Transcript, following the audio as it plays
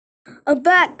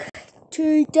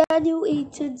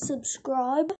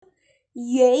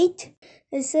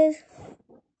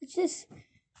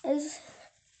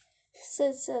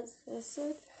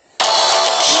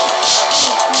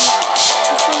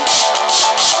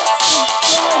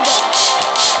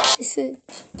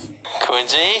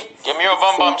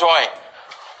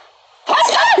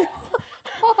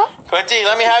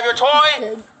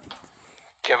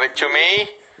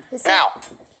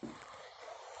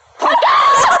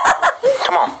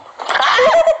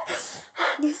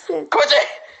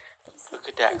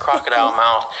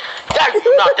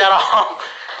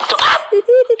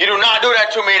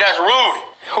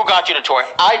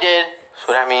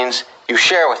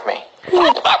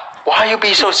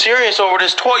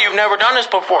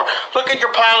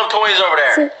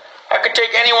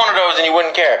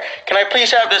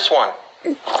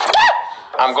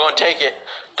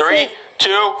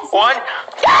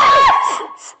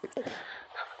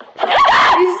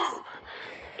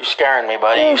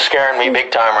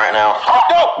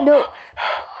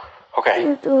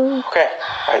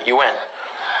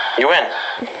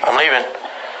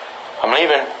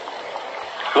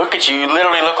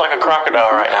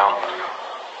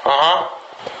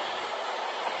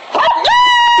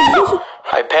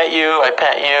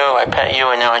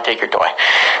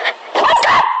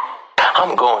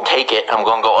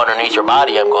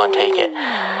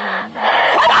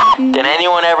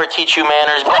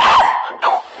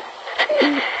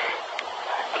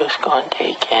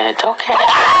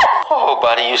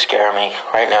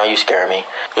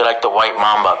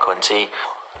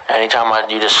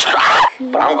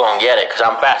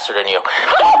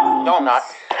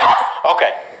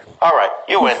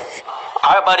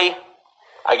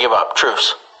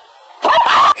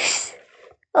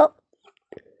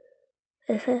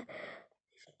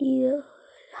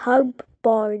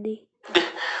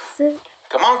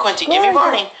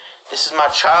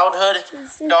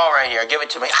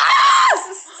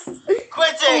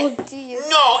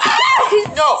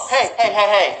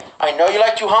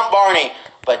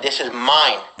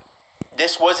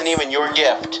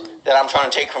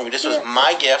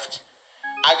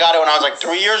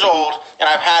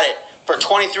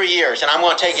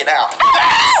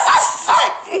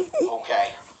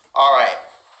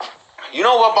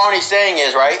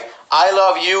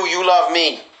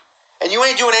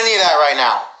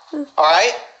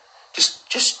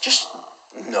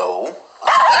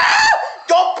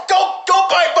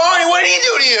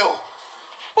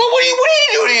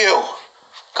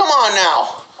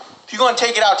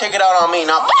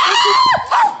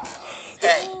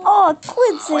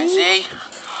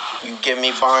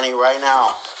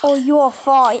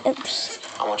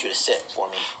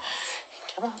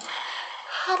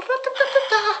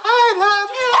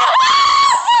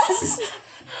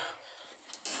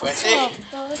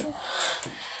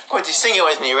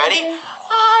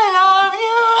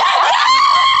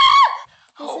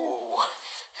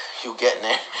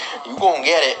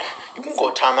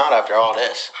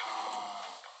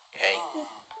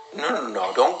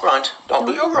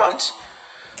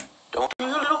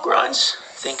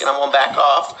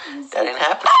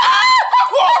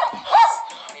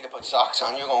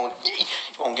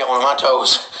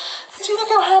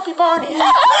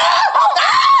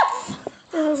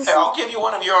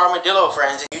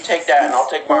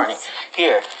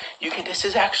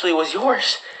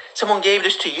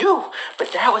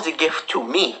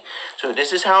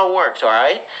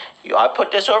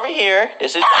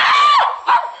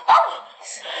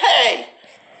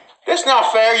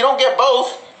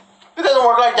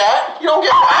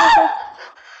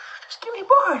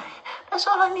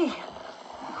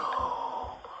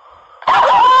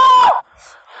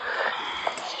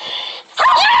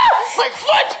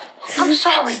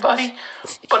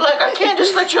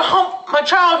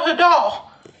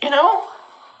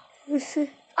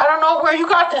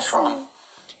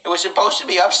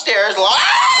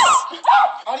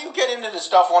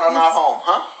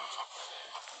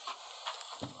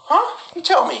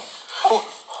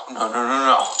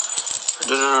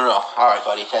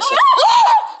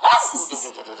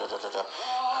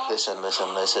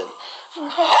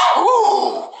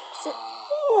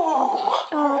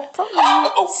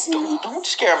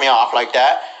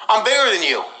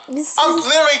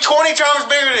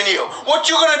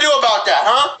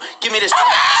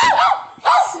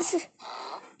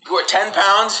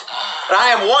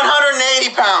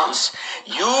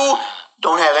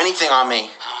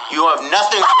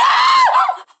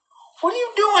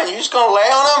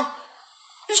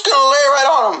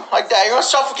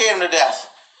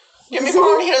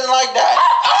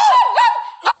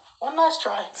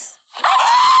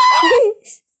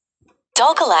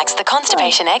Dulcolax, the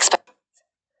constipation expert.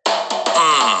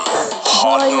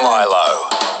 Hot Milo.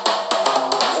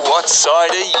 What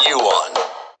side are you on?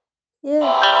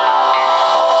 Yeah.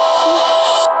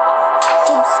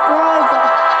 Subscriber.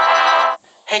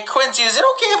 Hey, Quincy, is it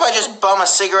okay if I just bum a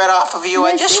cigarette off of you?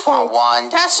 I just want one.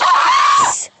 That's...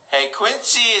 Hey,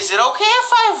 Quincy, is it okay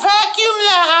if I vacuum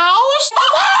the house?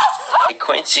 Hey,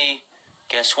 Quincy,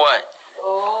 guess what?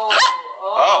 Oh,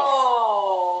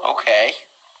 okay.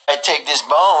 I take this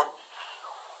bone.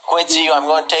 Quincy, I'm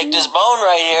going to take this bone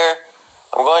right here.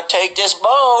 I'm going to take this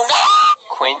bone.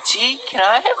 Quincy, can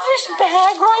I have this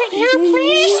bag right here,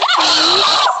 please?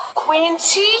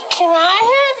 Quincy, can I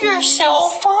have your cell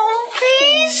phone,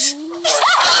 please?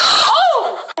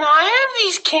 Oh, can I have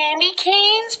these candy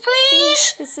canes,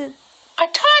 please? I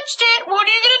touched it. What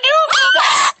are you going to do?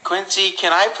 Quincy,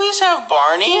 can I please have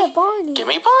Barney? Yeah, Barney. Give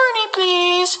me Barney,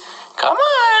 please. Come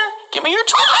on. Give me your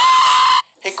toy.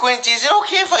 Hey, Quincy, is it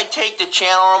okay if I take the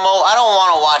channel remote? I don't want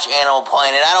to watch Animal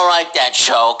Planet. I don't like that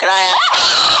show. Can I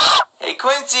have... Hey,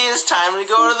 Quincy, it's time to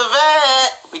go to the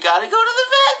vet. We got to go to the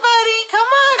vet, buddy. Come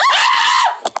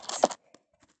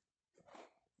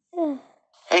on.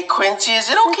 Hey, Quincy, is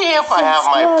it okay if I have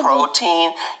my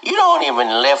protein? You don't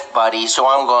even lift, buddy, so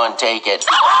I'm going to take it.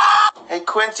 Hey,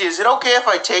 Quincy, is it okay if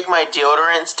I take my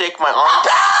deodorant and stick my arm?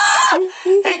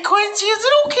 Hey, Quincy, is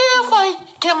it okay if I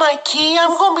get my key?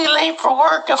 I'm going to be late for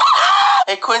work.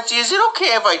 Hey, Quincy, is it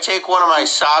okay if I take one of my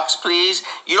socks, please?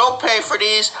 You don't pay for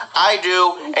these. I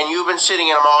do, and you've been sitting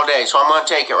in them all day, so I'm going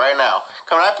to take it right now.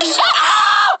 Come on, please.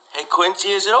 Hey,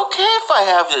 Quincy, is it okay if I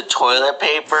have the toilet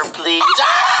paper, please?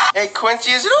 Hey,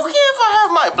 Quincy, is it okay if I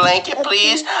have my blanket,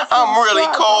 please? I'm really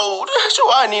cold, so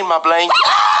I need my blanket.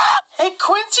 Hey,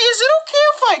 Quincy, is it okay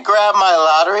if I grab my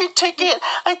lottery ticket?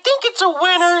 I think it's a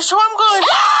winner, so I'm going...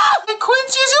 Hey,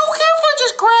 Quincy, is it okay if I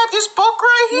just grab this book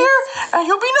right here? And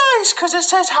you'll be nice, because it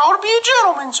says how to be a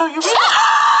gentleman, so you'll be...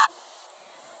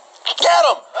 Get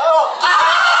him!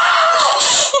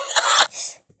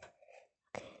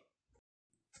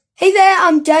 Hey there,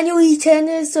 I'm Daniel Eaton,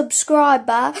 a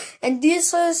subscriber, and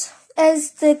this is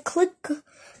as the click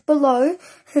below,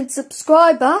 and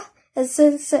subscriber, as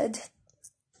I said,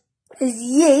 is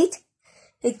Yeee,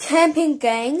 the camping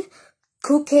gang,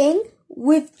 cooking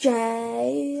with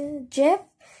Jeff.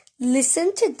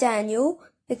 Listen to Daniel,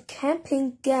 the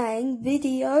camping gang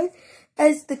video,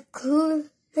 as the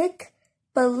click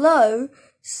below.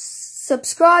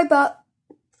 Subscriber.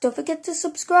 Don't forget to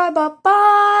subscribe.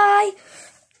 Bye.